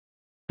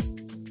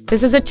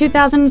This is a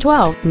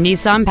 2012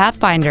 Nissan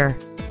Pathfinder.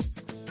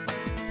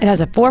 It has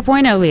a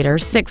 4.0-liter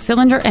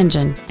six-cylinder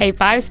engine, a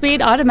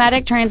 5-speed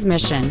automatic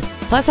transmission.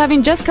 Plus,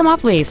 having just come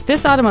off lease,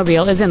 this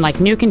automobile is in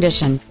like new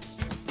condition.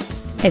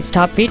 Its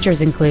top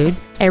features include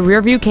a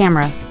rear-view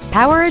camera,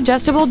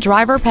 power-adjustable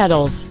driver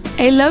pedals,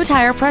 a low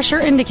tire pressure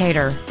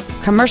indicator,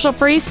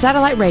 commercial-free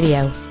satellite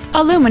radio,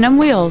 aluminum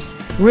wheels,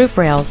 roof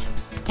rails,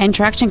 and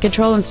traction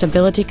control and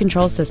stability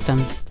control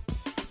systems.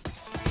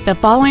 The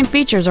following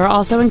features are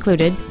also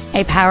included: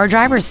 a power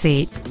driver's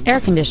seat, air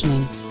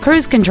conditioning,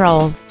 cruise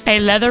control, a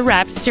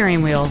leather-wrapped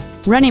steering wheel,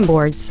 running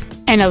boards,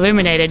 an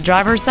illuminated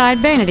driver's side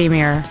vanity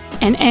mirror,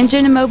 an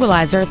engine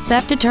immobilizer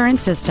theft deterrent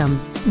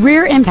system,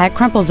 rear impact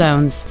crumple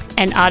zones,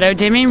 an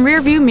auto-dimming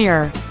rear-view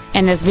mirror,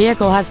 and this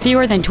vehicle has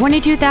fewer than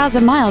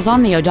 22,000 miles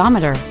on the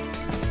odometer.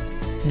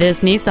 This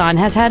Nissan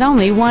has had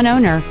only one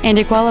owner, and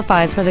it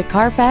qualifies for the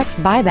Carfax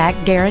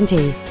buyback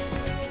guarantee.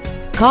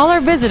 Call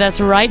or visit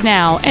us right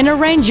now and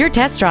arrange your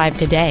test drive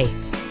today.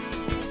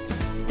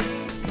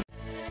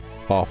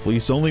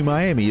 OffLeaseOnly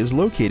Miami is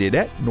located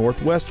at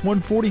Northwest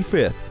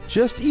 145th,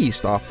 just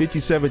east off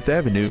 57th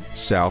Avenue,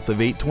 south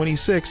of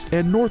 826,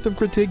 and north of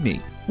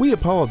Gratigny. We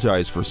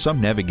apologize for some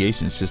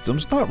navigation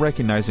systems not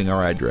recognizing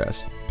our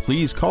address.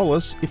 Please call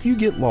us if you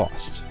get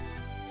lost.